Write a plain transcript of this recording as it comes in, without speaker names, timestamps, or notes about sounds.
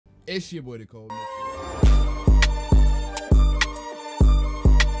It's your boy, the Cold Mystery.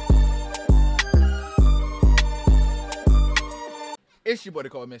 It's your boy, the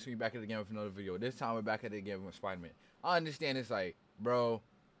Cold Mystery, back at it again with another video. This time we're back at it again with Spiderman. I understand it's like, bro,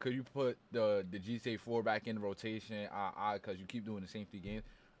 could you put the GTA 4 back in rotation? Because you keep doing the same 3 games.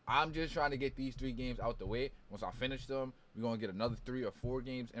 I'm just trying to get these 3 games out the way. Once I finish them, we're going to get another 3 or 4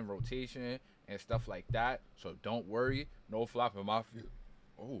 games in rotation and stuff like that. So don't worry. No flopping mafia.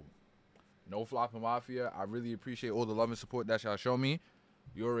 Oh, no flopping mafia. I really appreciate all the love and support that y'all show me.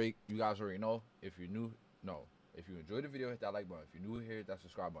 You guys already know. If you're new, if you enjoyed the video, hit that like button. If you're new here, hit that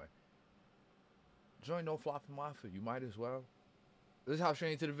subscribe button. Join No Flopping Mafia. You might as well. Let's hop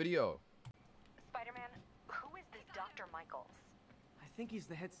straight into the video. Spider-Man, who is this Dr. Michaels? I think he's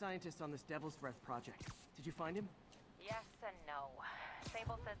the head scientist on this Devil's Breath project. Did you find him? Yes and no.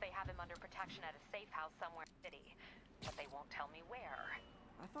 Sable says they have him under protection at a safe house somewhere in the city, but they won't tell me where.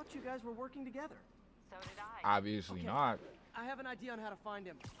 I thought you guys were working together. So did I. Obviously not. I have an idea on how to find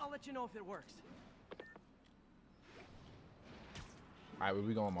him. I'll let you know if it works. Alright, where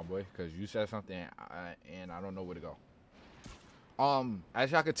we going, my boy? Because you said something, and I don't know where to go.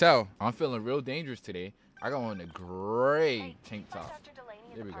 As y'all could tell, I'm feeling real dangerous today. I got on a gray tank top.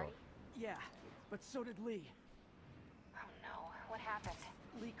 There we go. Yeah, but so did Lee. Oh no, what happened?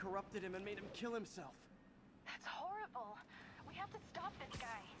 Lee corrupted him and made him kill himself. That's horrible. We have to stop this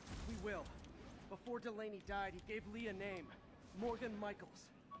guy. We will. Before Delaney died, he gave Lee a name. Morgan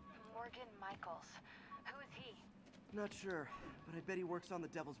Michaels. Morgan Michaels. Who is he? Not sure, but I bet he works on the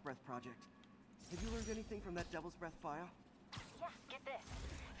Devil's Breath project. Have you learned anything from that Devil's Breath file? Yeah, get this.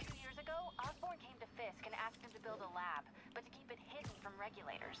 A few years ago, Osborn came to Fisk and asked him to build a lab, but to keep it hidden from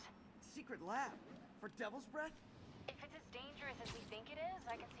regulators. Secret lab? For Devil's Breath? If it's as dangerous as we think it is,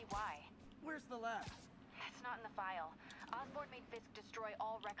 I can see why. Where's the lab? It's not in the file. Osborn made Fisk destroy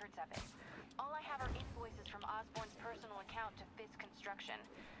all records of it. All I have are invoices from Osborn's personal account to Fisk Construction.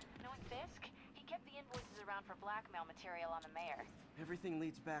 Knowing Fisk, he kept the invoices around for blackmail material on the mayor. Everything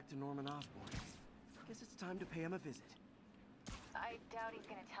leads back to Norman Osborn. Guess it's time to pay him a visit. I doubt he's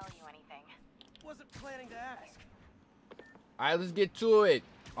gonna tell you anything. Wasn't planning to ask. Alright, let's get to it.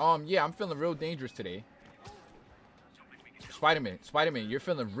 Yeah, I'm feeling real dangerous today. Spider-Man, you're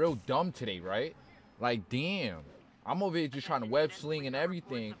feeling real dumb today, right? Like, damn. I'm over here just trying to web sling and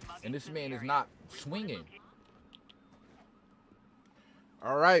everything, and this man is not swinging.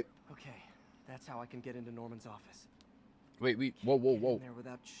 Alright. Okay, that's how I can get into Norman's office. Wait, whoa. Get in there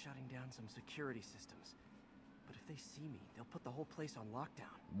without shutting down some security systems. But if they see me, they'll put the whole place on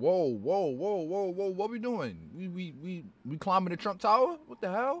lockdown. Whoa. What we doing? We climbing the Trump Tower? What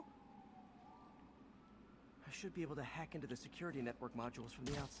the hell? I should be able to hack into the security network modules from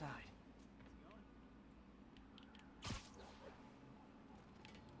the outside.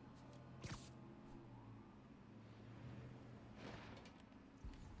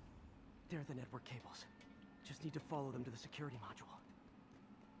 There are the network cables. Just need to follow them to the security module.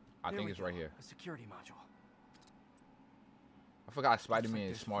 I think it's right here. A security module. I forgot Spider-Man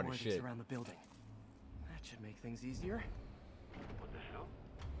is smart as shit. Around the building. That should make things easier. What the hell?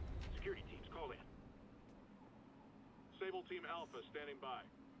 Security teams, call in. Sable Team Alpha standing by.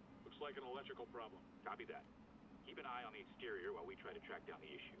 Looks like an electrical problem. Copy that. Keep an eye on the exterior while we try to track down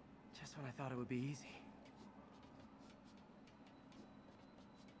the issue. Just when I thought it would be easy.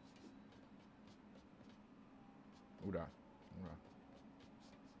 Ura.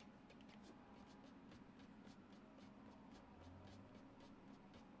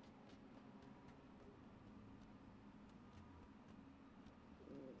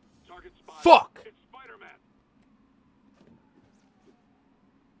 Target spot. Fuck! It's Spider-Man.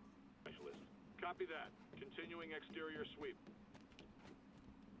 Specialist. Copy that. Continuing exterior sweep.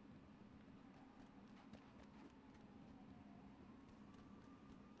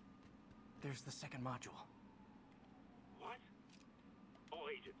 There's the second module. What? All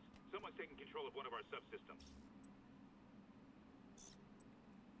agents. Someone's taking control of one of our subsystems.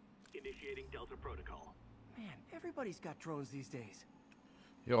 Initiating Delta Protocol. Man, everybody's got drones these days.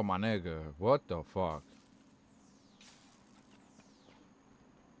 Yo, my nigga, what the fuck?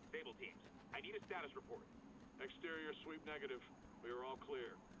 Sable teams, I need a status report. Exterior sweep negative. We are all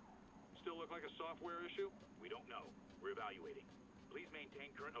clear. Still look like a software issue? We don't know. We're evaluating. Please maintain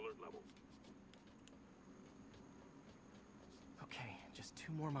current alert level. Okay, just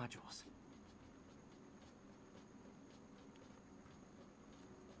 2 more modules.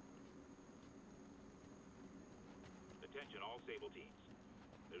 Attention all Sable teams.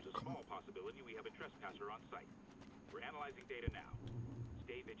 There's a small possibility we have a trespasser on site. We're analyzing data now.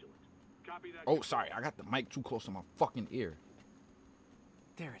 Stay vigilant. Copy that. Oh, sorry, I got the mic too close to my fucking ear.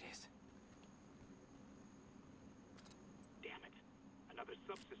 There it is. Damn it. Another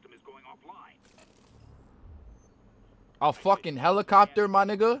subsystem is going offline. A fucking helicopter, my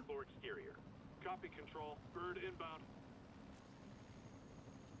nigga. Floor exterior. Copy control. Bird inbound.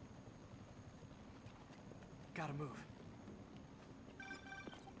 Gotta move.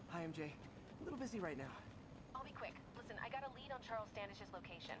 Hi, MJ. A little busy right now. I'll be quick. Listen, I got a lead on Charles Standish's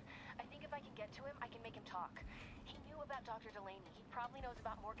location. I think if I can get to him, I can make him talk. He knew about Dr. Delaney. He probably knows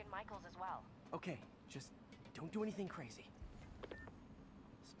about Morgan Michaels as well. Okay, just don't do anything crazy.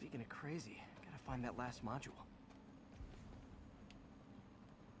 Speaking of crazy, gotta find that last module.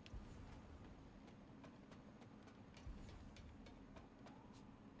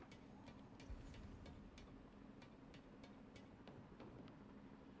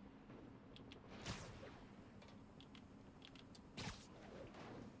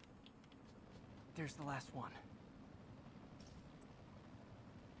 There's the last one.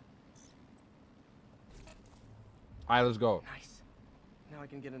 All right, let's go. Nice. Now I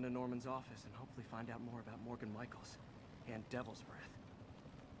can get into Norman's office and hopefully find out more about Morgan Michaels and Devil's Breath.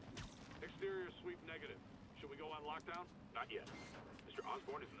 Exterior sweep negative. Should we go on lockdown? Not yet. Mr.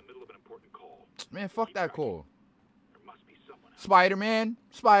 Osborn is in the middle of an important call. Man, fuck Keep that tracking. call. There must be someone else. Spider-Man.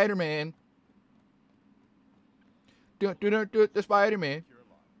 Spider-Man. Do the Spider-Man. You're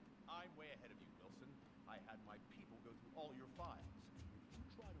alive. I'm way ahead of you, Wilson. I had my people go through all your files. If you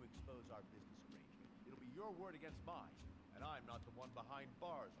try to expose our business arrangement, it'll be your word against mine. And I'm not the one behind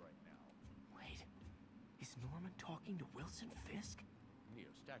bars right now. Wait, is Norman talking to Wilson Fisk?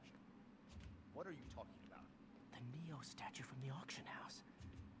 Neo statue. What are you talking about? The Neo statue from the auction house.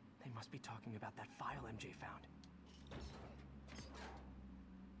 They must be talking about that file MJ found.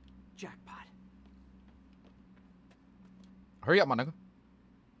 Jackpot. Hurry up, my nigga.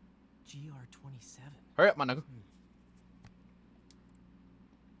 GR-27. Hurry up, my nigga.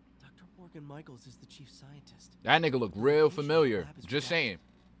 Dr. Morgan Michaels is the chief scientist. That nigga look real familiar. Just saying.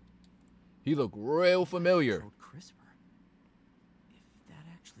 He look real familiar. Controlled CRISPR. If that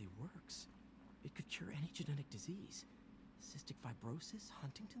actually works, it could cure any genetic disease. Cystic fibrosis,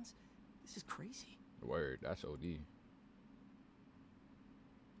 Huntington's. This is crazy. Word, that's OD.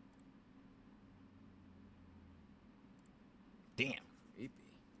 Damn. Creepy.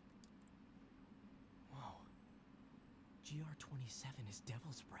 Whoa. GR-27 is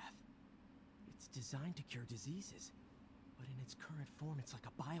Devil's Breath. It's designed to cure diseases, but in its current form, it's like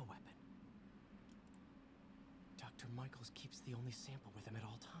a bioweapon. Dr. Michaels keeps the only sample with him at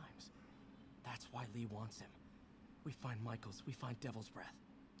all times. That's why Lee wants him. We find Michaels, we find Devil's Breath.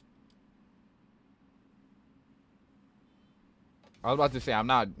 I was about to say, I'm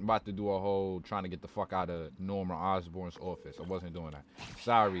not about to do a whole trying to get the fuck out of Norman Osborn's office. I wasn't doing that.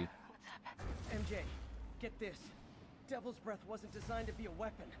 Sorry. MJ, get this. Devil's Breath wasn't designed to be a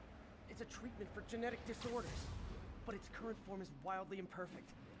weapon. It's a treatment for genetic disorders. But its current form is wildly imperfect.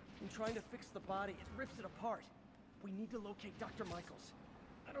 In trying to fix the body, it rips it apart. We need to locate Dr. Michaels.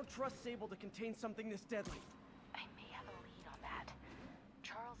 I don't trust Sable to contain something this deadly. I may have a lead on that.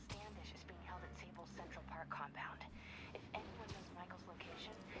 Charles Standish is being held at Sable's Central Park compound. If anyone knows Michael's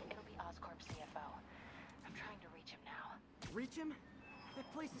location, it'll be Oscorp's CFO. I'm trying to reach him now. Reach him? That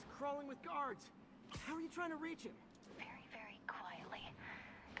place is crawling with guards. How are you trying to reach him? Very, very quietly.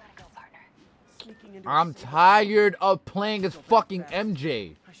 Gotta go, partner. Sneaking into I'm a Sable tired of playing as fucking fast.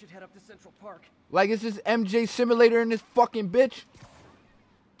 MJ. I should head up to Central Park. Like, is this MJ simulator in this fucking bitch?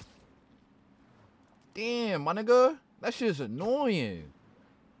 Damn, my nigga. That shit is annoying.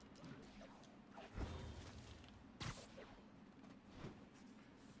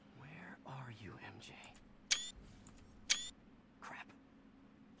 Where are you, MJ? Crap.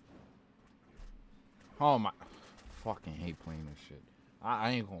 Oh my. Fucking hate playing this shit.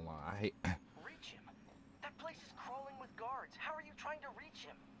 I ain't gonna lie. I hate. Reach him? That place is crawling with guards. How are you trying to reach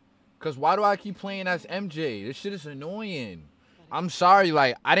him? Cause why do I keep playing as MJ? This shit is annoying. I'm sorry,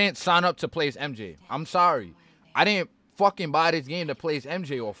 like, I didn't sign up to play as MJ. I'm sorry. I didn't fucking buy this game to play as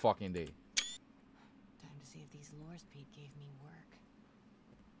MJ all fucking day. Time to see if these lures Pete gave me work.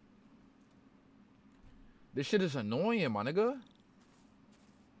 This shit is annoying, my nigga.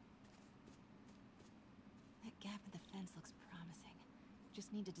 That gap in the fence looks promising.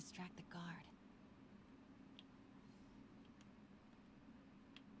 Just need to distract the guard.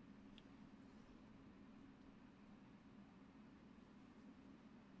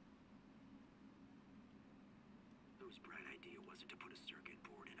 Whose bright idea was it to put a circuit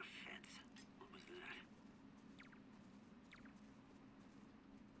board in a fence? What was that?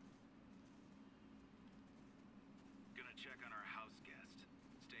 Gonna check on our house guest.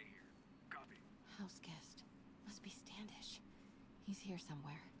 Stay here. Copy. House guest. Must be Standish. He's here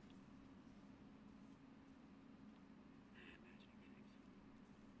somewhere.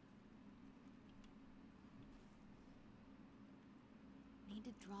 Need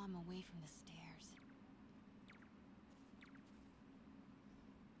to draw him away from the stairs.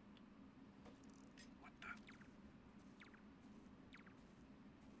 What the?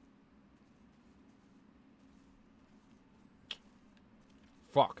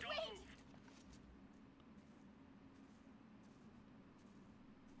 Fuck.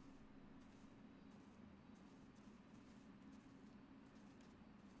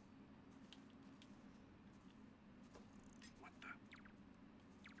 What the?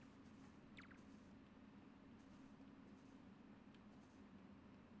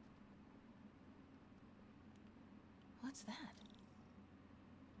 What's that?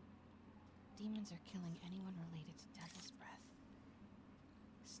 Demons are killing anyone related to Devil's Breath.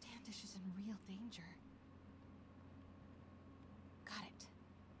 Standish is in real danger. Got it.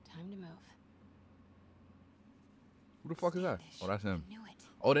 Time to move. Who the fuck is that? Standish, Oh, that's him. I knew it.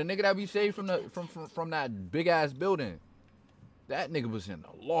 Oh, the nigga that we saved from the from that big ass building. That nigga was in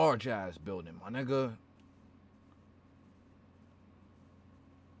a large ass building, my nigga.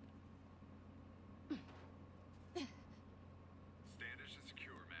 Standish is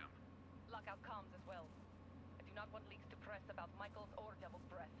secure, ma'am. Lockout comms as well. I do not want leaks to press about Michaels or Devil's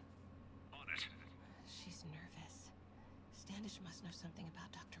Breath. On it. She's nervous. Standish must know something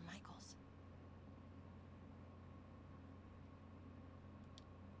about Dr. Michaels.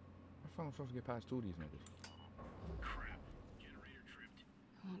 I thought I'm supposed to get past two of these niggas. Crap. Generator tripped.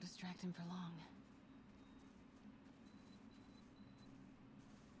 I won't distract him for long.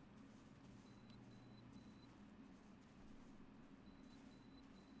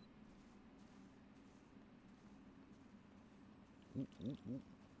 Ooh.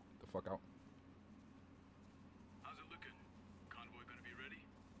 The fuck out. How's it looking? Convoy gonna be ready?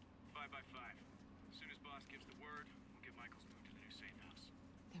 5 by 5. As soon as boss gives the word, we'll get Michaels moved to the new safe house.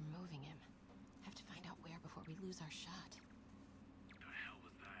 They're moving him. Have to find out where before we lose our shot. The hell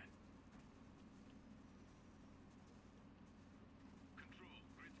was that? Control,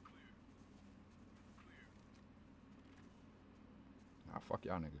 grid's clear. Clear. Ah, fuck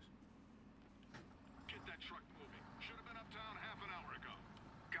y'all niggas. Get that truck moving. Should have been uptown half an hour ago.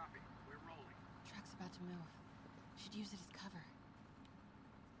 Copy. We're rolling. Truck's about to move. Should use it as cover.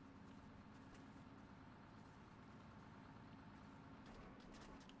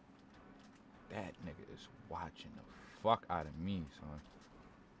 That nigga is watching the fuck out of me, son.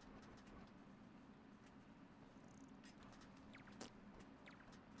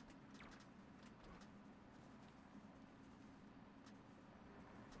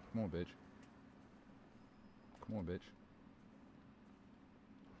 Come on, bitch. Come on, bitch.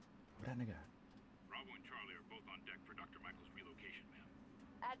 Where that nigga at? Bravo and Charlie are both on deck for Dr. Michael's relocation, ma'am.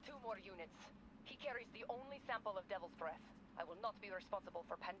 Add 2 more units. He carries the only sample of Devil's Breath. I will not be responsible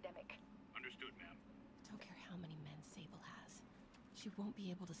for pandemic. Understood, ma'am. Don't care how many men Sable has. She won't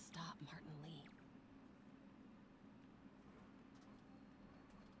be able to stop Martin Lee.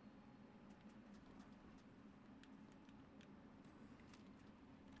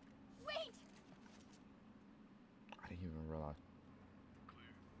 Wait! I didn't even realize.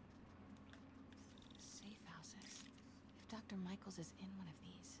 Safe houses. If Dr. Michaels is in one of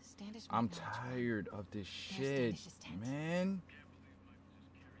these, Standish might I'm know which one. tired of this shit, Standish's tent. man.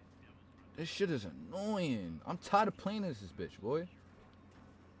 This shit is annoying. I'm tired of playing this bitch, boy. His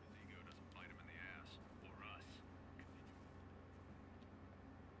ego doesn't bite him in the ass. Or us.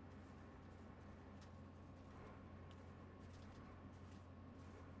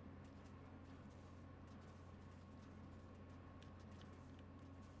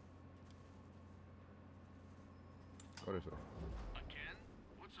 Go this way. Again?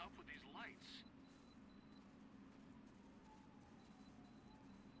 What's up with these lights?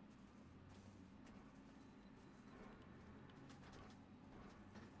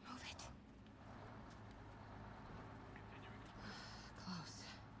 Move it. Close.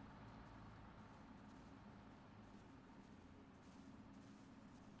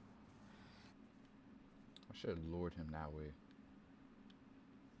 I should have lured him that way.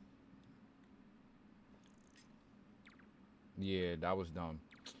 Yeah, that was dumb.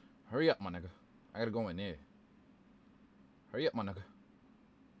 Hurry up, my nigga. I gotta go in there. Hurry up, my nigga.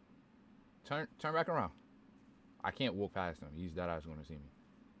 Turn back around. I can't walk past him. He's that ass gonna see me.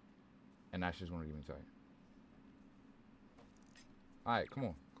 And that's just gonna give me tight. Alright, come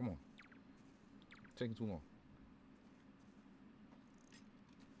on. Taking too long.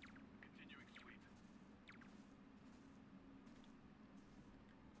 Continuing sweep.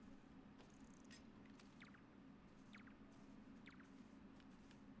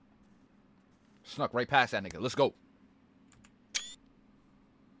 Snuck right past that nigga. Let's go.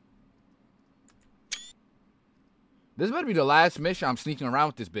 This better be the last mission I'm sneaking around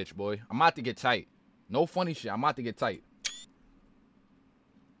with this bitch, boy. I'm about to get tight. No funny shit. I'm about to get tight.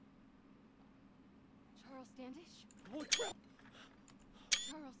 Charles Standish?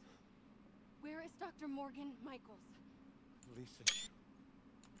 Charles, where is Dr. Morgan Michaels? Lisa.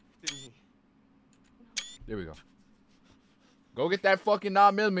 Didn't he? There we go. Go get that fucking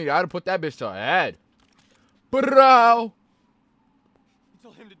 9mm. I had to put that bitch to her head. Bro. You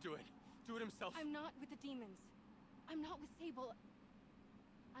told him to do it. Do it himself. I'm not with the demons. I'm not with Sable.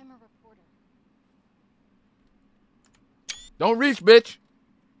 I'm a reporter. Don't reach, bitch.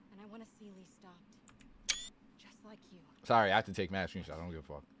 And I want to see Lee stopped. Just like you. Sorry, I have to take mad screenshots. I don't give a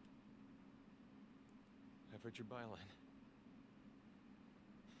fuck. I've read your byline.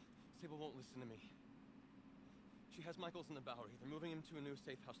 Sable won't listen to me. She has Michaels in the Bowery. They're moving him to a new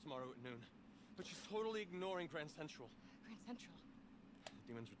safe house tomorrow at noon. But she's totally ignoring Grand Central. Grand Central. The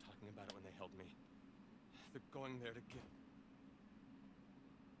demons were talking about it when they held me. They're going there to get...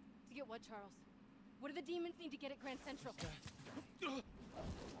 To get what, Charles? What do the demons need to get at Grand Central?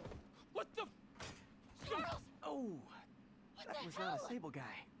 What the... Charles! Oh! What That the was hell? not a Sable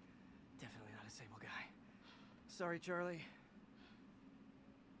guy. Definitely not a Sable guy. Sorry, Charlie.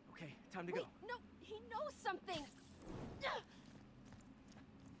 Okay, time to Wait, go. no, he knows something.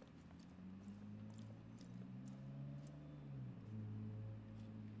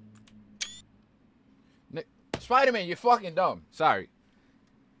 Spiderman, you're fucking dumb. Sorry.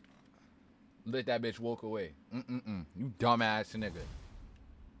 Let that bitch walk away. You dumbass nigga.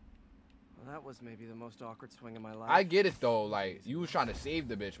 Well, that was maybe the most awkward swing of my life. I get it though. Like, you was trying to save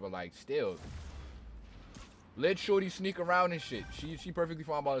the bitch, but like, still. Let Shorty sneak around and shit. She perfectly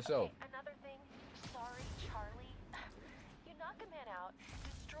fine by herself. Okay, another thing. Sorry, Charlie. You knock a man out,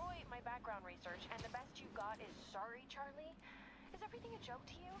 destroy my background research, and the best you got is sorry, Charlie? Is everything a joke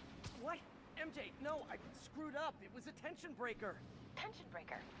to you? What? MJ, no, I screwed up. It was a tension breaker. Tension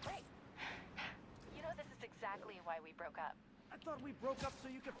breaker. Right. You know, this is exactly why we broke up. I thought we broke up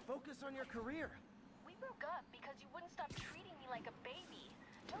so you could focus on your career. We broke up because you wouldn't stop treating me like a baby.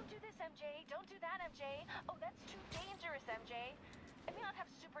 Don't do this, MJ. Don't do that, MJ. Oh, that's too dangerous, MJ. I may not have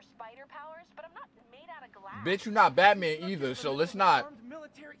super spider powers, but I'm not made out of glass. Bitch, you're not Batman either, so let's not. Armed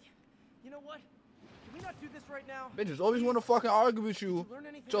military. You know what? Can we not do this right now? Bitches always want to fucking argue with you.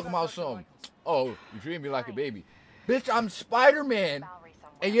 Talking about some. Oh, you treat me like a baby. Bitch, I'm Spider-Man.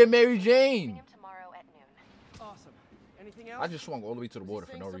 And you're Mary Jane. Tomorrow at noon. Awesome. Anything else? I just swung all the way to the border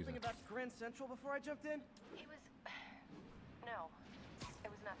for no reason. Something about Grand Central before I jumped in? He was... No. It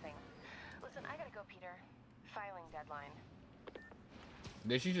was nothing. Listen, I gotta go, Peter. Filing deadline.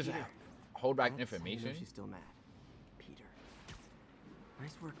 Did she just hold back That's how you know information? she's still mad. Peter.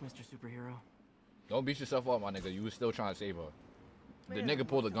 Nice work, Mr. Superhero. Don't beat yourself up, my nigga. You was still trying to save her. The Man, nigga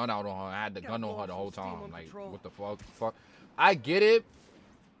pulled the look, gun out on her. I had the gotta gun on blow her off the some whole steam time. on Like, patrol. what the fuck? I get it.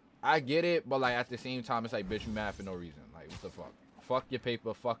 I get it, but like at the same time, it's like, bitch, you mad for no reason. Like, what the fuck? Fuck your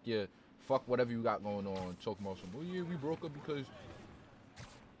paper. Fuck whatever you got going on. Talking about some, oh yeah, we broke up because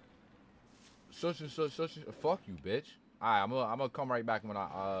such and such. Fuck you, bitch. Alright, I'm gonna come right back when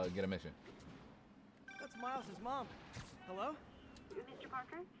I get a mission. That's Miles' mom. Hello? Mr.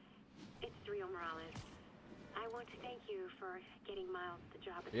 Parker, it's Rio Morales. I want to thank you for getting Miles the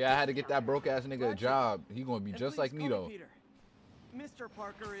job at the Yeah, I had to get that shelter. broke ass nigga a job. He gonna be And just please like me call though. Peter. Mr.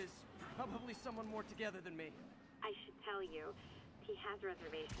 Parker is probably someone more together than me. I should tell you, he has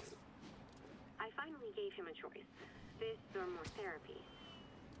reservations. I finally gave him a choice. This or more therapy.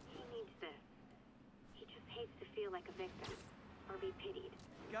 He needs this. He just hates to feel like a victim or be pitied.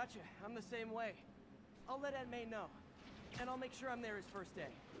 Gotcha. I'm the same way. I'll let Aunt May know. And I'll make sure I'm there his first day.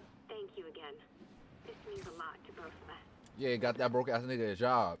 Thank you again. This means a lot to both of us. Yeah, got that broke ass nigga a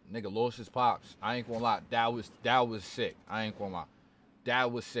job. Nigga lost his pops. I ain't gonna lie. That was sick. I ain't gonna lie.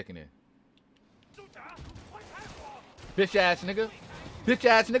 That was sickening. Bitch ass nigga. Bitch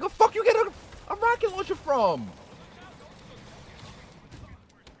ass nigga. Fuck you get a rocket launcher from?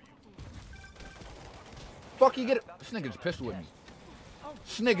 Fuck you get it. This nigga just pistol with me.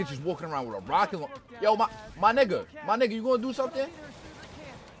 This nigga just walking around with a rocket launcher. Yo, my nigga, you gonna do something?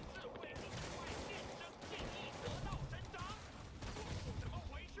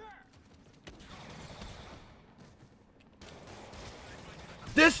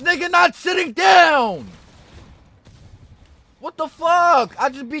 This nigga not sitting down! What the fuck? I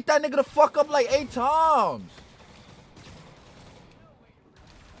just beat that nigga the fuck up like 8 times.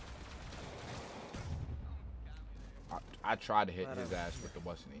 I tried to hit his ass with the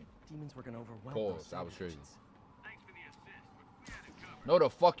what's name. Demons were gonna overwhelm Pause. those That was crazy. Thanks for the assist, but we had it covered. No, the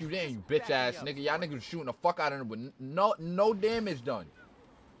fuck you didn't, you bitch ass nigga. Y'all niggas shooting the fuck out of him with no damage done.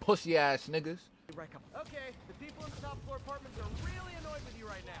 Pussy ass niggas. Okay, the people in the top floor apartments are really annoyed with you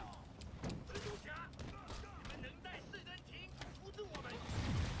right now.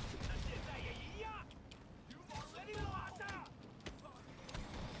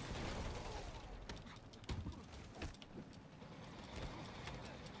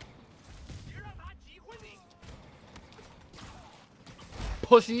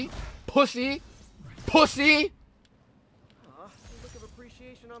 Pussy, pussy, pussy. A look of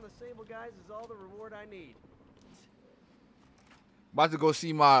appreciation on the Sable guys is all the reward I need. About to go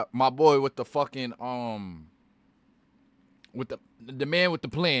see my boy with the fucking with the man with the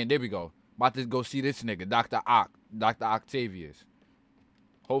plan. There we go. About to go see this nigga, Dr. Octavius.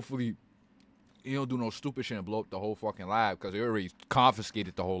 Hopefully he don't do no stupid shit and blow up the whole fucking lab, because they already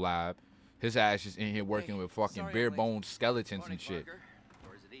confiscated the whole lab. His ass is in here working with fucking bare bones skeletons and shit.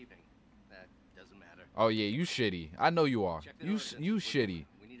 Or is it evening? That doesn't matter. Oh yeah, you shitty. I know you are. You shitty.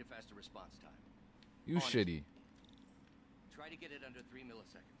 We need a faster response time. You shitty. Try to get it under 3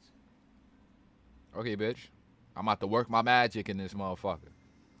 milliseconds. Okay, bitch. I'm about to work my magic in this motherfucker.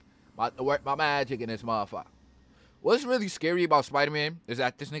 About to work my magic in this motherfucker. What's really scary about Spider-Man is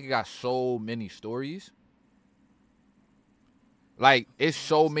that this nigga got so many stories. Like, it's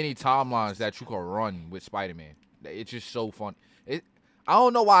so many timelines that you can run with Spider-Man. It's just so fun. I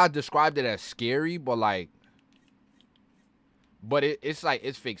don't know why I described it as scary, but like, it's like,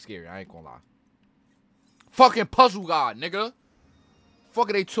 it's fake scary. I ain't gonna lie. Fucking puzzle god, nigga.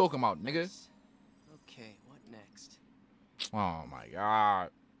 Fuck are they talking about, nigga? Okay, what next? Oh my god.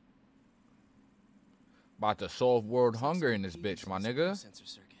 About to solve world hunger in this bitch, my nigga.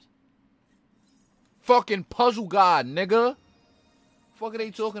 Fucking puzzle god, nigga. Fuck are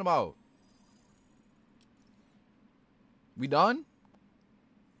they talking about? We done?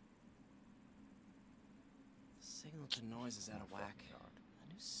 Signal to noise is out of whack. A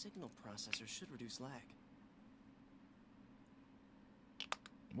new signal processor should reduce lag.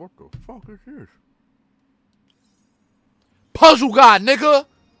 What the fuck is this? Puzzle god, nigga.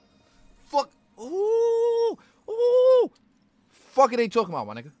 Fuck. Ooh. Ooh. Fuck are they talking about,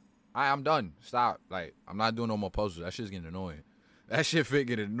 my nigga? I'm done. Stop. Like, I'm not doing no more puzzles. That shit's getting annoying. That shit fit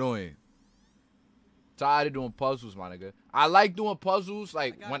getting annoying. Tired of doing puzzles, my nigga. I like doing puzzles,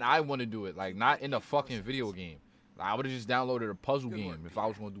 like, when I want to do it. Like, not in a fucking video game. Like, I would have just downloaded a puzzle game if I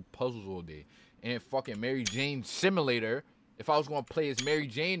was going to do puzzles all day. And fucking Mary Jane Simulator if I was going to play as Mary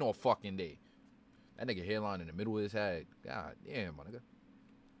Jane all fucking day. That nigga hairline in the middle of his head. God damn, my nigga.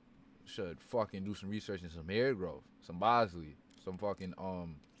 Should fucking do some research in some hair growth. Some Bosley. Some fucking,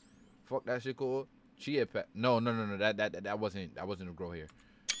 fuck that shit called? Chia pet. No. That wasn't a grow hair.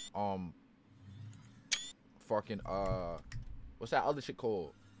 Fucking, what's that other shit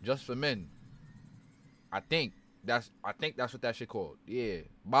called? Just for Men. I think that's what that shit called. Yeah,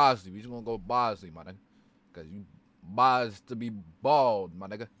 Bosley. We just gonna go Bosley, my nigga. Cause you Boz to be bald, my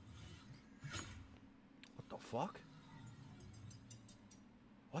nigga. What the fuck?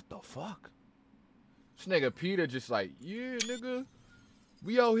 What the fuck? This nigga Peter just like, yeah, nigga.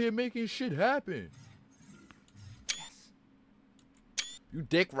 We out here making shit happen. Yes. You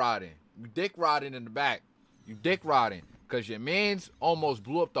dick riding. You dick riding in the back. You dick riding. Cause your mans almost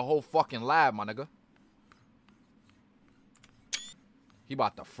blew up the whole fucking lab, my nigga. He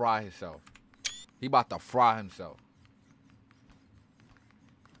about to fry himself. He about to fry himself.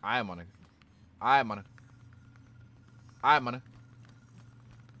 Alright, my nigga. Alright, my nigga. Alright, my nigga.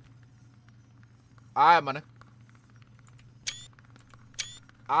 Alright, my nigga.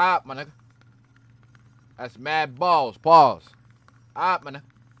 Alright, my nigga. That's mad balls. Pause. Alright, my nigga.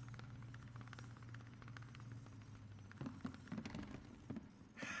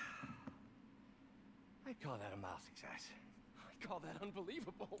 I call that a mouse success. I call that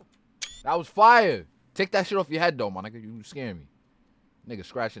unbelievable. That was fire. Take that shit off your head, though, my nigga. You scaring me. Nigga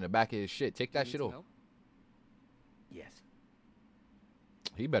scratching the back of his shit. Take that shit off. Yes.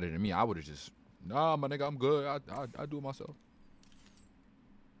 He better than me. I would have just, nah, my nigga, I'm good. I do it myself.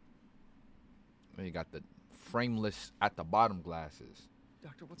 Then you got the frameless at the bottom glasses.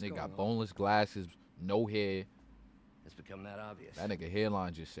 Doctor, what's They going got on? boneless glasses, no hair. It's become that obvious. That nigga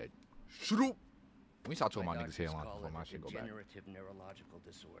hairline just said, shoot up. We start talking My about niggas' doctors hairline call before it my a shit go back. degenerative neurological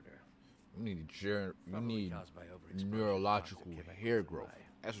disorder. You need Probably caused by overexposure to neurological toxic chemicals hair in growth. my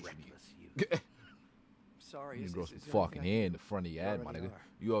That's what reckless you youth. need. Sorry, You is grow some there fucking anything I hair can in do? the front of your You head, my already nigga. are.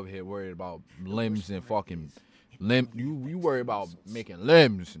 You over here worried about The limbs worst and part fucking is, it limb. only You hurts worry the about muscles. making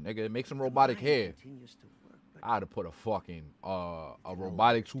limbs, nigga. Make some The robotic mind hair. continues to work, but I'd have put a fucking a know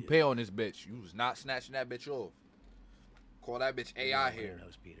robotic what to toupee on this bitch. You was not snatching that bitch off. Call that bitch You AI know here.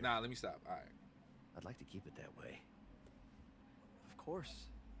 knows, Peter. Nah, let me stop. All right. I'd like to keep it that way. Of course.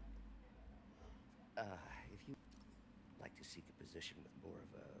 If you'd like to seek a position with more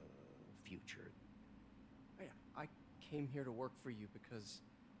of a future. Oh, yeah, I came here to work for you because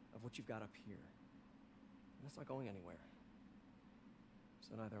of what you've got up here. And that's not going anywhere.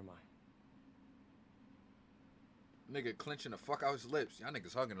 So neither am I. Nigga clenching the fuck out his lips. Y'all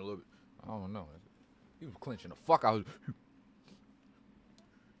niggas hugging a little bit. I don't know. He was clenching the fuck out.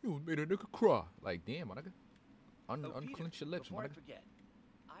 You made a nigga cry. Like, damn, my nigga. Unclench your lips, before my I nigga. forget,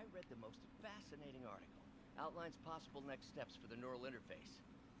 I read the most fascinating article. Outlines possible next steps for the neural interface.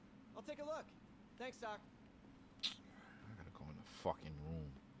 I'll take a look. Thanks, Doc. I gotta go in the fucking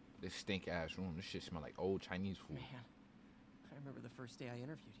room. This stink ass room. This shit smell like old Chinese food. Man, I remember the first day I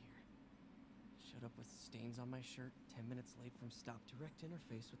interviewed here. Showed up with stains on my shirt, 10 minutes late from stop. Direct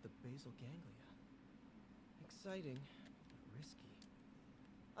interface with the basal ganglia. Exciting, but risky.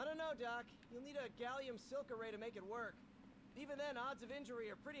 I don't know, Doc. You'll need a gallium silk array to make it work. Even then, odds of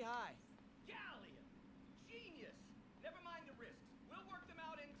injury are pretty high. Gallium! Genius! Never mind the risks. We'll work them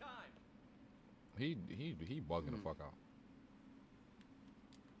out in time. He bugging the fuck out.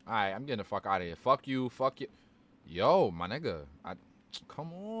 Alright, I'm getting the fuck out of here. Fuck you, fuck you. Yo, my nigga.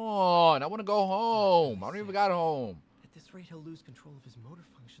 Come on. I wanna go home. I don't even got home. At this rate, he'll lose control of his motor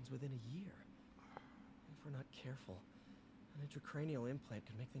functions within a year. And if we're not careful, an intracranial implant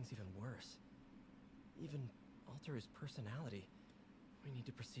could make things even worse. Even alter his personality. We need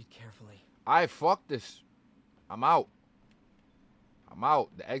to proceed carefully. Alright, fuck this. I'm out. I'm out.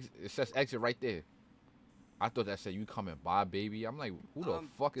 It says exit right there. I thought that said you coming by, baby. I'm like, who the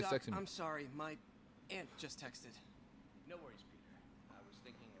fuck is Doc, texting me? I'm sorry, my aunt just texted. No worries, Peter. I was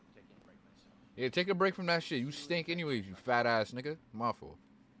thinking of taking a break myself. Yeah, take a break from that shit. You stink anyways, you fat ass nigga. My fault.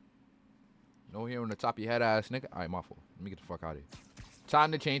 No hair on the top of your head ass nigga. Alright, my fault. Let me get the fuck out of here.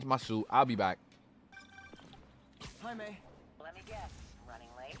 Time to change my suit. I'll be back. Hi, May. Let me guess. Running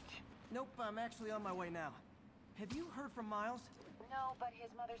late? Nope, I'm actually on my way now. Have you heard from Miles? No, but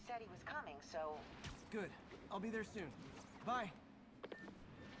his mother said he was coming, so... Good. I'll be there soon. Bye.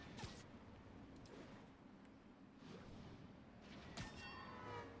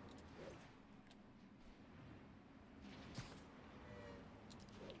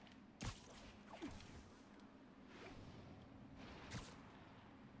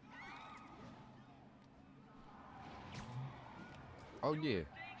 Oh yeah.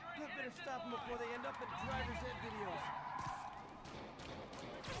 I better stop them before they end up in driver's ed videos.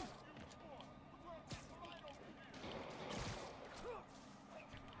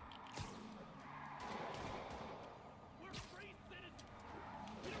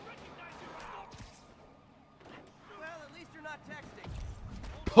 Well, at least you're not texting.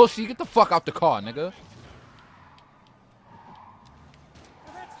 Pussy, get the fuck out the car, nigga. Well,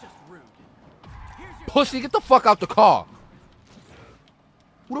 that's just rude. Here's your Pussy, get the fuck out the car.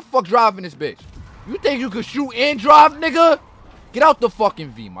 Who the fuck driving this bitch? You think you could shoot and drive, nigga? Get out the fucking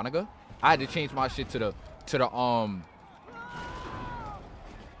V, my nigga. I had to change my shit to the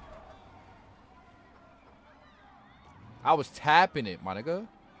I was tapping it, my nigga.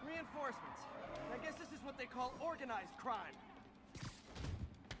 reinforcements. I guess this is what they call organized crime.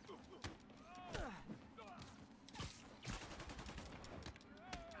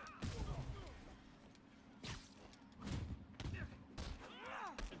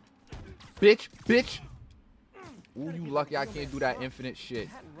 Bitch, bitch. Ooh, you lucky I can't do that infinite shit.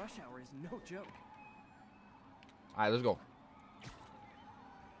 Manhattan rush hour is no joke. Alright, let's go.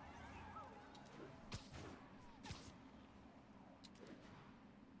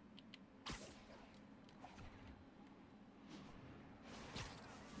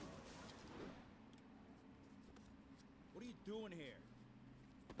 What are you doing here?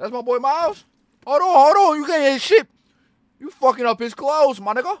 That's my boy Miles. Hold on. You can't hit shit. You fucking up his clothes,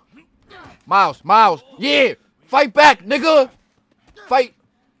 my nigga. Miles. Yeah. Fight back, nigga. Fight.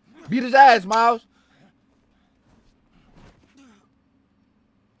 Beat his ass, Miles.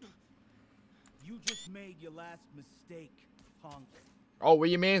 You just made your last mistake, punk. Oh, where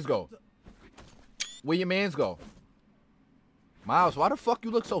your mans go? Where your mans go? Miles, why the fuck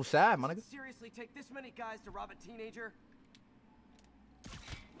you look so sad, my nigga? Seriously, take this many guys to rob a teenager?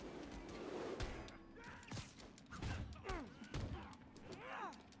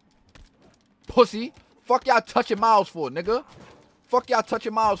 Pussy. Fuck y'all touching Miles for, nigga. Fuck y'all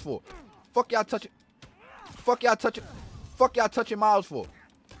touching Miles for. Fuck y'all touching. Fuck y'all touching. Fuck y'all touching Miles for.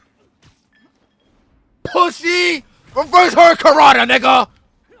 Pussy. Reverse hurricanrana, nigga.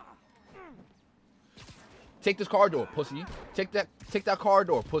 Take this car door, pussy. Take that car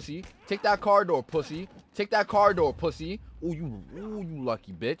door, pussy. Take that car door, pussy. Take that car door, pussy. Ooh, you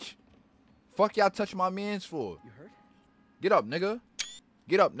lucky bitch. Fuck y'all touch my mans for. You hurt? Get up, nigga.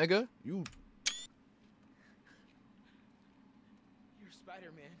 Get up, nigga. You. You're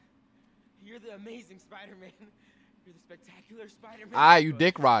Spider-Man. You're the amazing Spider-Man. You're the spectacular Spider-Man. You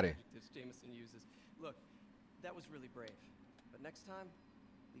dick rotting. Jameson uses. Look, that was really brave. But next time,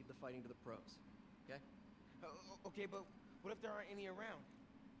 leave the fighting to the pros. Okay? Okay, but what if there aren't any around?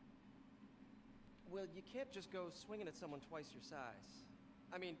 Well, you can't just go swinging at someone twice your size.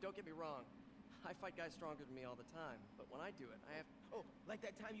 I mean, don't get me wrong. I fight guys stronger than me all the time. But when I do it, I have... Oh, like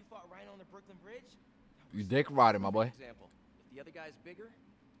that time you fought Rhino on the Brooklyn Bridge? You dick rotting, my boy. Example. If the other guy's bigger,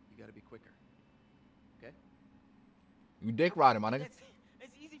 you gotta be quicker. Okay? You dick rotting, my nigga.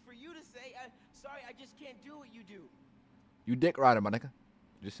 It's easy for you to say. Sorry, I just can't do what you do. You dick rotting, my nigga.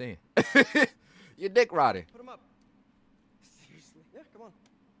 Just saying. You dick rotting. Put him up. Seriously? Yeah, come on.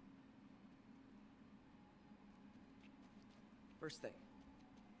 First thing.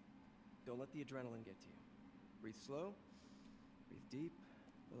 Don't let the adrenaline get to you. Breathe slow. Breathe deep.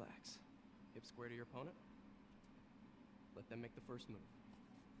 Relax. Hip square to your opponent. Let them make the first move.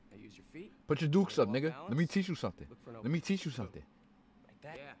 Now use your feet. Put your dukes up, nigga. Let me teach you something. Let me teach you something. Like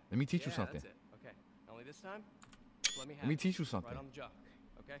that? Yeah. Let me teach you something. That's it. Okay. Only this time, let me have Let me teach you something. Right on the jaw.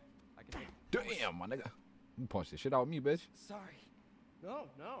 Okay? I can take Damn, my nigga. You punch the shit out of me, bitch. Sorry. No.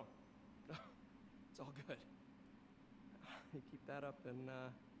 It's all good. You keep that up and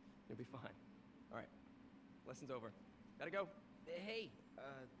you'll be fine. All right. Lesson's over. Gotta go. Hey,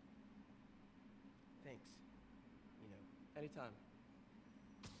 thanks. You know. Anytime.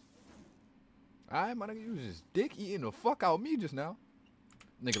 Alright, my nigga, you was just dick eating the fuck out of me just now.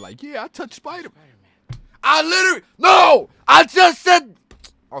 Nigga like, yeah, I touched Spider-Man. I literally, no! I just said,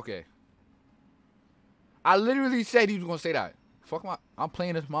 okay. I literally said he was gonna say that. Fuck I'm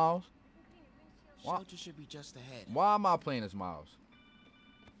playing as Miles. Shelter should be just ahead. Why am I playing as Miles?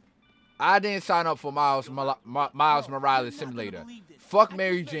 I didn't sign up for Miles Morales Simulator. Fuck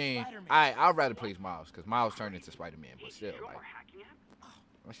Mary Jane. I'd rather play as Miles, because Miles turned into Spider-Man, but still, like,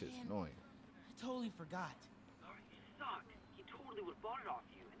 that shit's annoying. I totally forgot. You suck. He totally would have bought it off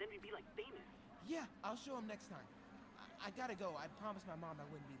you, and then we'd be like famous. Yeah, I'll show him next time. I gotta go. I promised my mom I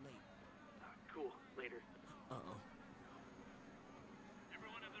wouldn't be late. Cool. Later. Uh-oh.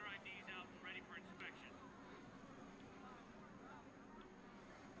 Everyone have their IDs out and ready for inspection.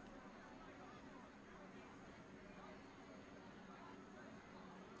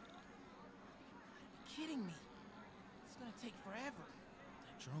 You're kidding me. It's gonna take forever.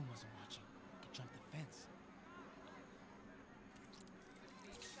 That drone wasn't watching. I could jump the fence.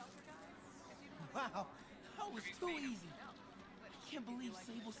 Wow, that was too easy. I can't believe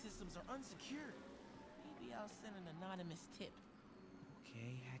Sable systems are unsecured. Maybe I'll send an anonymous tip.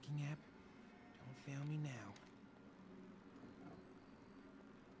 Okay, hacking app. Don't fail me now.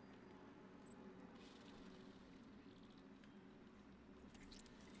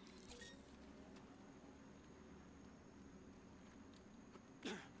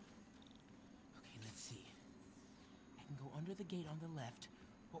 Okay, let's see. I can go under the gate on the left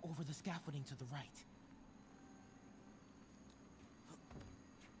or over the scaffolding to the right.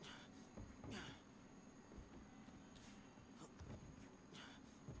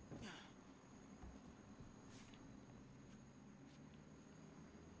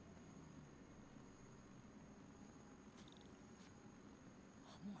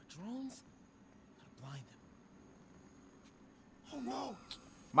 Drones? Gotta blind them. Oh no!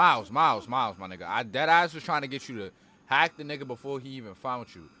 Miles, my nigga. That ass was trying to get you to hack the nigga before he even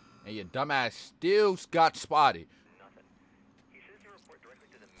found you. And your dumbass still got spotted. Nothing. He says to report directly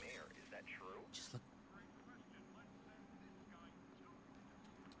to the mayor. Is that true? Just look.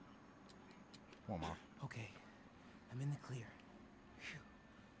 Come on, Miles. Okay. I'm in the clear. Phew.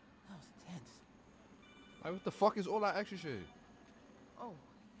 That was intense. Like, what the fuck is all that extra shit? Oh,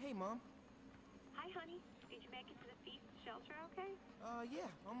 hey, Mom. Hi, honey. Did you make it to the feast shelter okay? Yeah,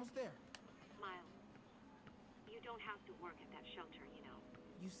 almost there. Miles, you don't have to work at that shelter, you know.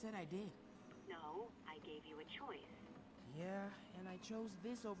 You said I did. No, I gave you a choice. Yeah, and I chose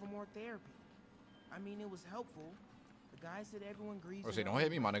this over more therapy. I mean, it was helpful. The guy said everyone agrees. I say, don't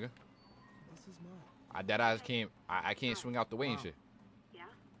hit me, my nigga. This is mine. That ass can't. I can't swing out the way and shit. Yeah?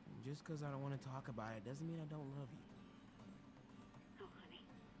 Just because I don't want to talk about it doesn't mean I don't love you. Oh, honey,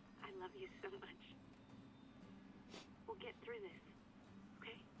 I love you so much. We'll get through this,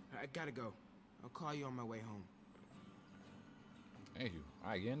 okay? I gotta go. I'll call you on my way home. Thank you.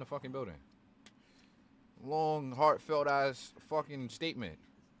 All right, get in the fucking building. Long, heartfelt ass fucking statement.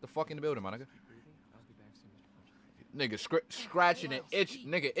 The fuck in the building, my nigga. I'll be back soon, Mr. Punch. Nigga scratching and itch.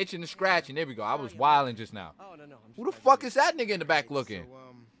 Nigga itching and scratching. There we go. I was wilding just now. Oh, no. Who the fuck is that nigga in the back looking?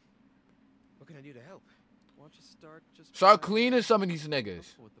 So, what can I do to help? Why don't you start cleaning some of these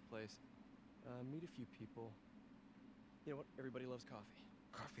niggas. With the place. Meet a few people. You know what? Everybody loves coffee.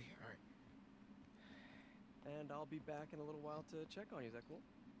 Coffee? All right. And I'll be back in a little while to check on you. Is that cool?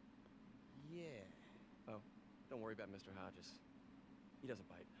 Yeah. Oh, don't worry about Mr. Hodges. He doesn't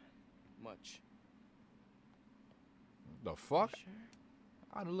bite. Much. The fuck? Sure?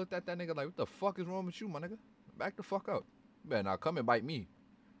 I'd have looked at that nigga like, what the fuck is wrong with you, my nigga? Back the fuck up. You better not come and bite me.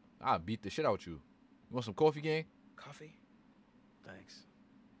 I'll beat the shit out you. You want some coffee, gang? Coffee? Thanks.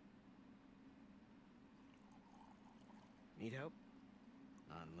 Need help?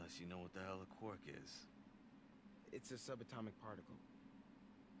 Not unless you know what the hell a quark is. It's a subatomic particle.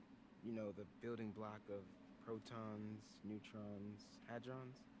 You know, the building block of protons, neutrons,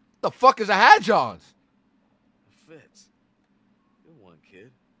 hadrons. The fuck is a hadrons? Fits. Good one,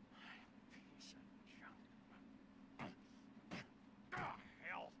 kid. Piece of junk. Oh,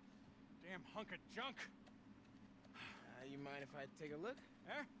 hell. Damn hunk of junk. You mind if I take a look?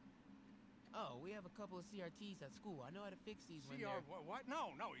 Huh? Oh, we have a couple of CRTs at school. I know how to fix these when CR they're... what?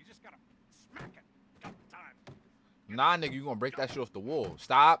 No, you just gotta smack it a couple times. Nah, nigga, you gonna break that shit off the wall.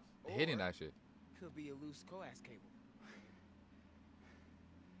 Stop hitting that shit. Could be a loose coax cable.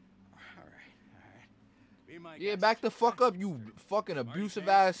 All right. Be my Yeah, guest. back the fuck up, you fucking abusive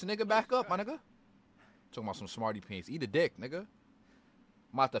ass nigga. Back up, my nigga. Talking about some smarty pants. Eat a dick, nigga.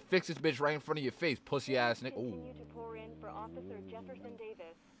 I'm about to fix this bitch right in front of your face, pussy ass nigga. Ooh. Continue to pour in for Officer Jefferson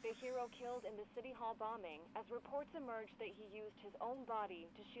Davis, the hero killed in the City Hall bombing, as reports emerged that he used his own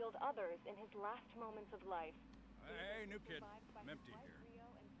body to shield others in his last moments of life. Hey, new kid. I'm empty here.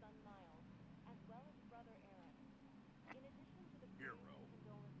 Hero.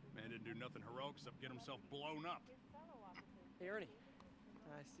 Man didn't do nothing heroic except get himself blown up. Hey, Ernie.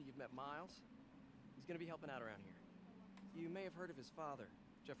 I see you've met Miles. He's gonna be helping out around here. You may have heard of his father,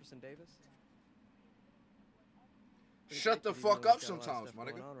 Jefferson Davis. Shut the Even fuck though up he's got a lot of sometimes, stuff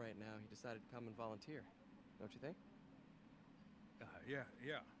my nigga. going on right now, he decided to come and volunteer. Don't you think? Yeah.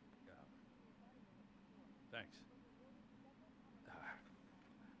 Thanks.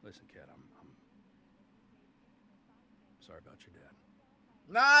 Listen, kid, I'm sorry about your dad.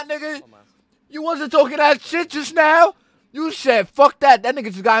 Nah, nigga. Oh, Miles. You wasn't talking that shit just now. You said, fuck that. That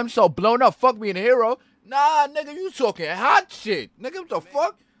nigga just got himself blown up. Fuck being a hero. Nah, nigga, you talking hot shit. Nigga, what the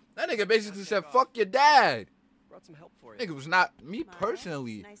fuck? That nigga basically said, fuck your dad. Brought some help for you. Nigga was not, me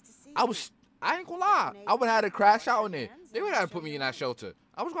personally, Nice to see I ain't gonna lie. I would have had to crash out in there. They would have put me in that shelter.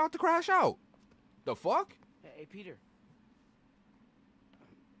 I was gonna have to crash out. The fuck? Hey, Peter.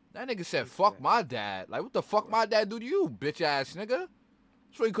 That nigga said, fuck my dad. Like, what the fuck my dad do to you, bitch ass nigga?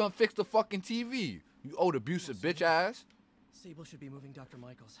 So you couldn't fix the fucking TV. You old abusive bitch ass. Sable should be moving Dr.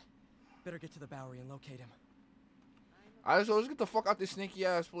 Michaels. Better get to the Bowery and locate him. Alright, so let's get the fuck out this sneaky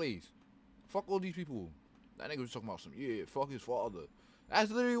ass place. Fuck all these people. That nigga was talking about some, yeah, fuck his father.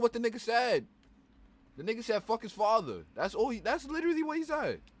 That's literally what the nigga said. The nigga said, fuck his father. That's literally what he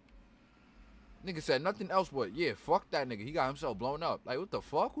said. Nigga said nothing else but, yeah, fuck that nigga. He got himself blown up. Like, what the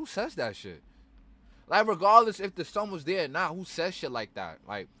fuck? Who says that shit? Like, regardless if the son was there or not, who says shit like that?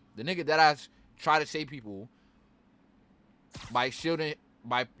 Like, the nigga that I try to save people by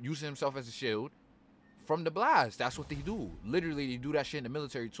using himself as a shield from the blast. That's what they do. Literally, they do that shit in the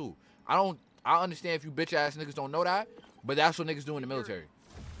military, too. I understand if you bitch ass niggas don't know that, but that's what niggas do in the military.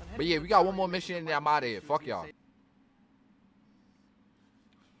 But yeah, we got one more mission and then I'm out of here. Fuck y'all.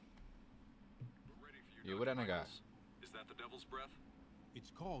 Yeah, what that nigga got? Is that the Devil's Breath? It's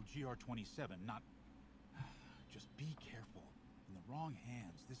called GR-27, not... Just be careful. In the wrong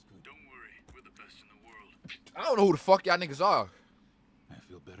hands, this could... Don't worry, we're the best in the world. I don't know who the fuck y'all niggas are. I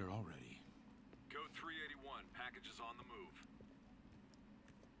feel better already. Code 381, packages on the move.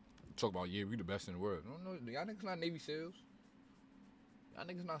 Talk about, yeah, we the best in the world. No, y'all niggas not Navy SEALs. Y'all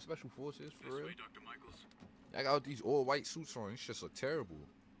niggas not Special Forces, for real. This way, Dr. Michaels. Y'all got these all white suits on. These shits look terrible.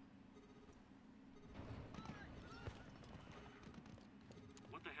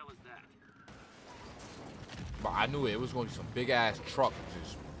 What the hell is that? But I knew it. It was going to be some big ass truck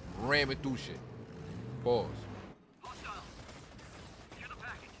just ramming through shit. Pause. Hostile. Here's the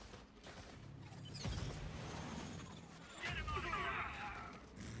package. Get him on here.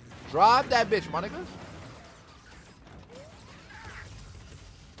 Drive that bitch, my niggas.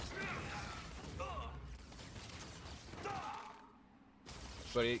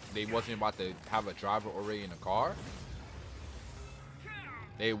 So they wasn't about to have a driver already in the car?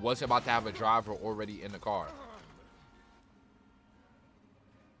 They wasn't about to have a driver already in the car.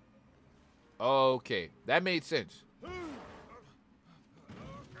 Okay, that made sense.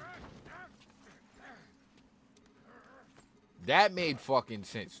 That made fucking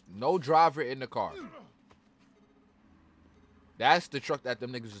sense. No driver in the car. That's the truck that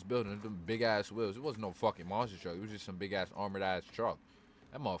them niggas was building. Them big ass wheels. It wasn't no fucking monster truck. It was just some big ass armored ass truck.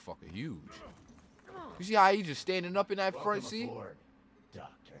 That motherfucker huge. You see how he just standing up in that front seat? Aboard,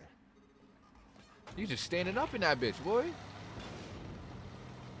 Doctor. He just standing up in that bitch, boy.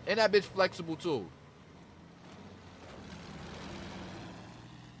 And that bitch flexible too.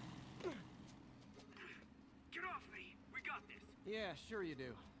 Get off me. We got this. Yeah, sure you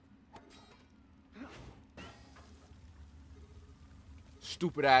do.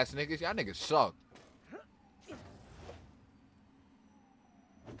 Stupid ass niggas. Y'all niggas suck.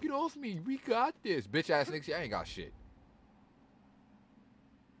 Get off me. We got this. Bitch ass niggas. Y'all ain't got shit.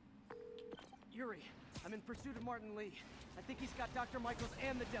 Yuri, I'm in pursuit of Martin Lee. I think he's got Dr. Michaels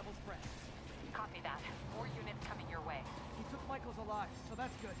and the Devil's Breath. Copy that. More units coming your way. He took Michaels alive, so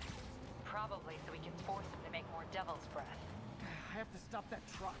that's good. Probably so we can force him to make more Devil's Breath. I have to stop that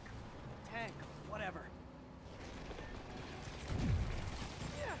truck. Tank, whatever.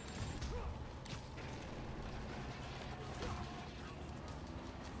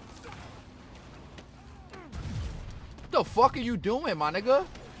 What the fuck are you doing, my nigga?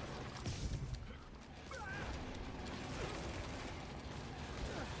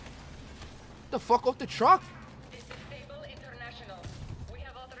 The fuck off the truck? This is Stable International. We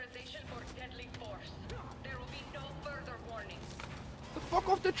have authorization for deadly force. There will be no further warnings. The fuck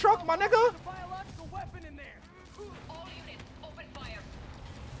off the truck, my nigga? A biological weapon in there. All units, open fire.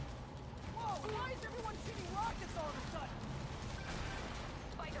 Whoa, why is everyone shooting rockets all of a sudden?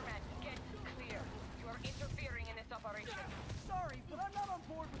 Spiderman, get clear. You are interfering in this operation. Sorry, but I'm not on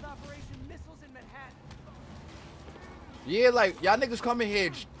board with Operation Missiles in Manhattan. Yeah, like, y'all niggas coming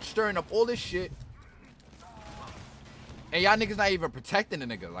here stirring up all this shit. And y'all niggas not even protecting the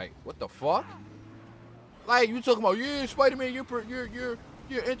nigga. Like, what the fuck? Like, you talking about, yeah, Spider-Man, you're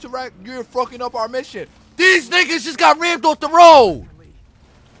fucking up our mission. These niggas just got rammed off the road.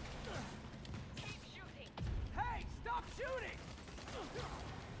 Keep shooting. Hey, stop shooting!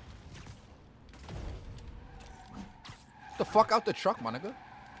 Get the fuck out the truck, my nigga.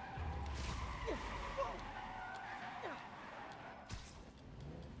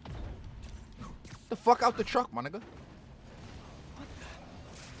 The fuck out the truck, my nigga.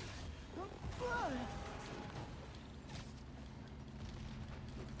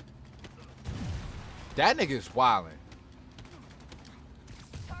 That nigga's wildin'.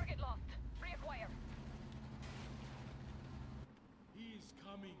 Target lost. Reacquire. He is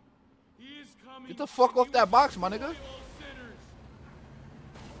coming. He is coming. Get the fuck off that box, my nigga.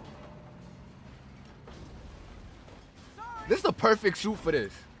 This is the perfect suit for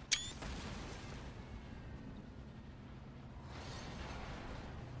this.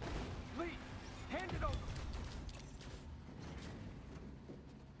 Lee, hand it over.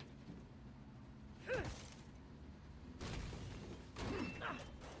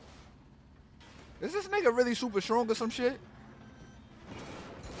 Is this nigga really super strong or some shit?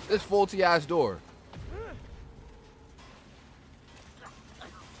 This faulty ass door.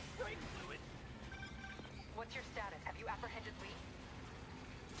 What's your status? Have you apprehended Lee?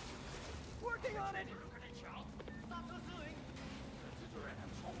 Working on it.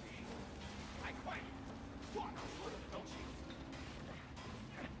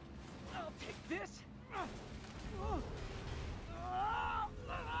 I'll take this.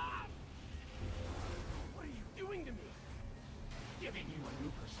 What are you doing to me? Giving you a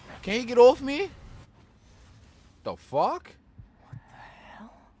new perspective. Can you get off me? The fuck?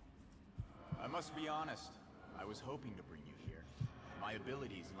 I must be honest. I was hoping to bring you here. My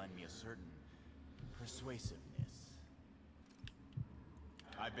abilities lend me a certain persuasiveness.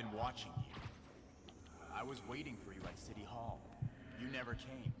 I've been watching you. I was waiting for you at City Hall. You never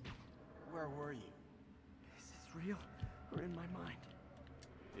came. Where were you? Is this real or in my mind?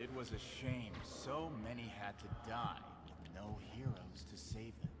 It was a shame so many had to die with no heroes to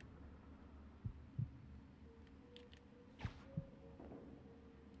save them.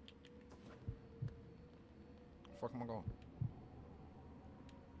 Fuck am I going?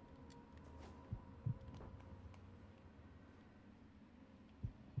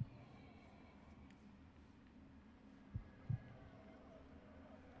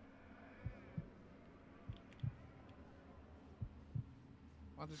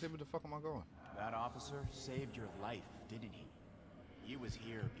 I just say, where the fuck am I going? That officer saved your life, didn't he? He was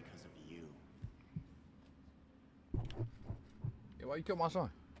here because of you. Yeah, why you killed my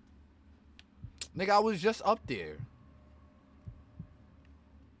son? Nigga, I was just up there.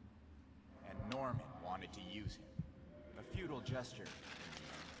 And Norman wanted to use him. A futile gesture.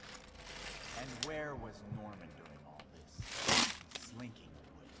 And where was Norman during all this? slinking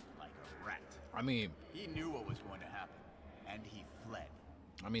like a rat. I mean, he knew what was going to happen, and he fled.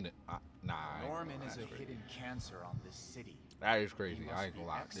 I mean, nah. Norman is a hidden cancer on this city. That is crazy. I ain't gonna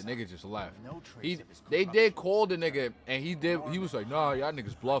lie. The nigga just left. No trace of his They did call the nigga, and he was like, nah, y'all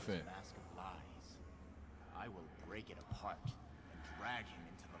niggas bluffing. Mask of lies. I will break it apart and drag him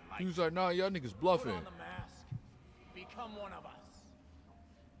into the light. He was like, nah, y'all niggas bluffing. Put on the mask. Become one of us.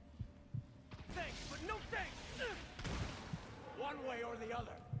 Thanks, but no thanks. One way or the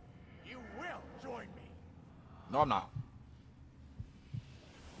other, you will join me. No, I'm not.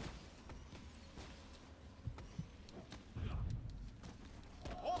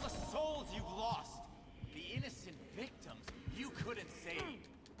 All the souls you've lost, the innocent victims you couldn't save.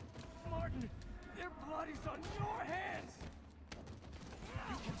 Martin, their blood is on your hands.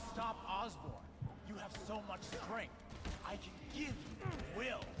 You can stop Osborn. You have so much strength. I can give you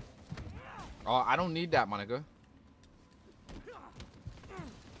will. Oh, I don't need that, my nigga.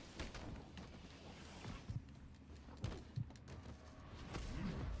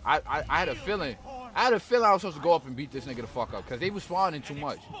 I had a feeling. I had a feeling I was supposed to go up and beat this nigga the fuck up because they was spawning too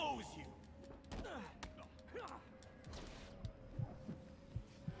much.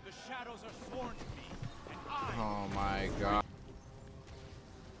 The shadows are sworn to me, and I... Oh my god.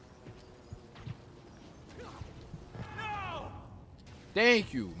 No!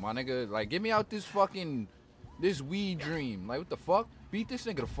 Thank you, my nigga. Like, get me out this fucking weed dream. Like, what the fuck? Beat this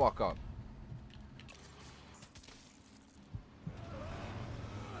nigga the fuck up.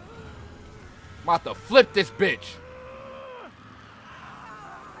 I'm about to flip this bitch.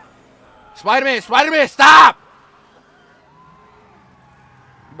 Spiderman, stop!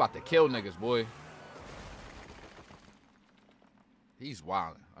 You about to kill niggas, boy. He's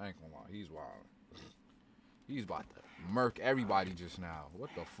wildin'. I ain't gonna lie. He's wildin'. He's about to murk everybody just now. What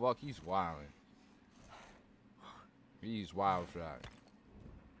the fuck? He's wildin'. He's wild for that.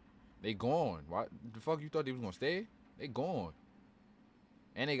 They gone. What the fuck you thought they was gonna stay? They gone.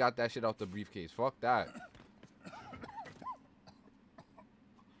 And they got that shit out the briefcase. Fuck that.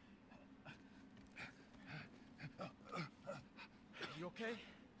 You okay?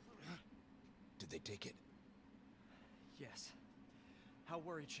 Did they take it? Yes. How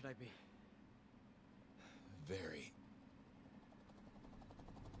worried should I be? Very.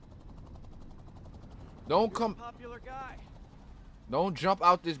 Don't come. Popular guy. Don't jump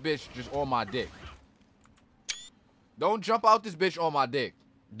out this bitch just on my dick. Don't jump out this bitch on my dick.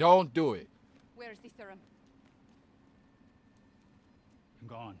 Don't do it. Where's the serum? I'm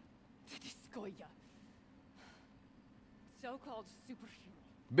gone. Skoya. So-called superhero.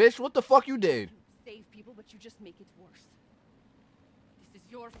 Bitch, what the fuck you did? Save people, but you just make it worse. This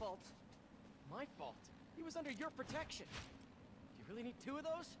is your fault. My fault. He was under your protection. Do you really need two of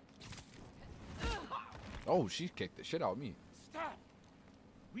those? Oh, she kicked the shit out of me. Stop!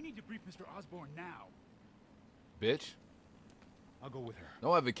 We need to brief Mr. Osborn now. Bitch. I'll go with her.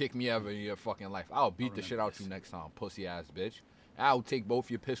 Don't ever kick me ever in your fucking life. I'll beat the shit out you next time, pussy ass bitch. I'll take both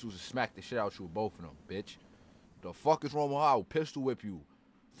your pistols and smack the shit out you with both of them, bitch. The fuck is wrong with her? I'll pistol whip you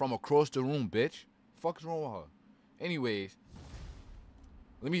from across the room, bitch. The fuck is wrong with her? Anyways,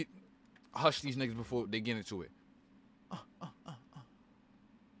 let me hush these niggas before they get into it.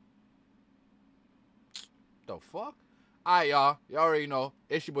 The fuck? Alright, y'all. Y'all already know.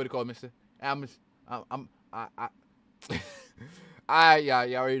 It's your boy, called Mr. Alright,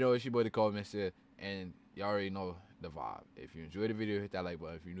 y'all already know it's your boy, called Mr. And y'all already know the vibe. If you enjoyed the video, hit that like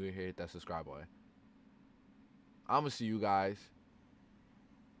button. If you're new here, hit that subscribe button. I'm gonna see you guys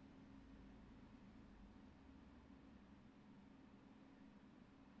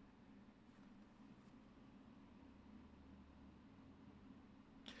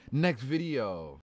next video.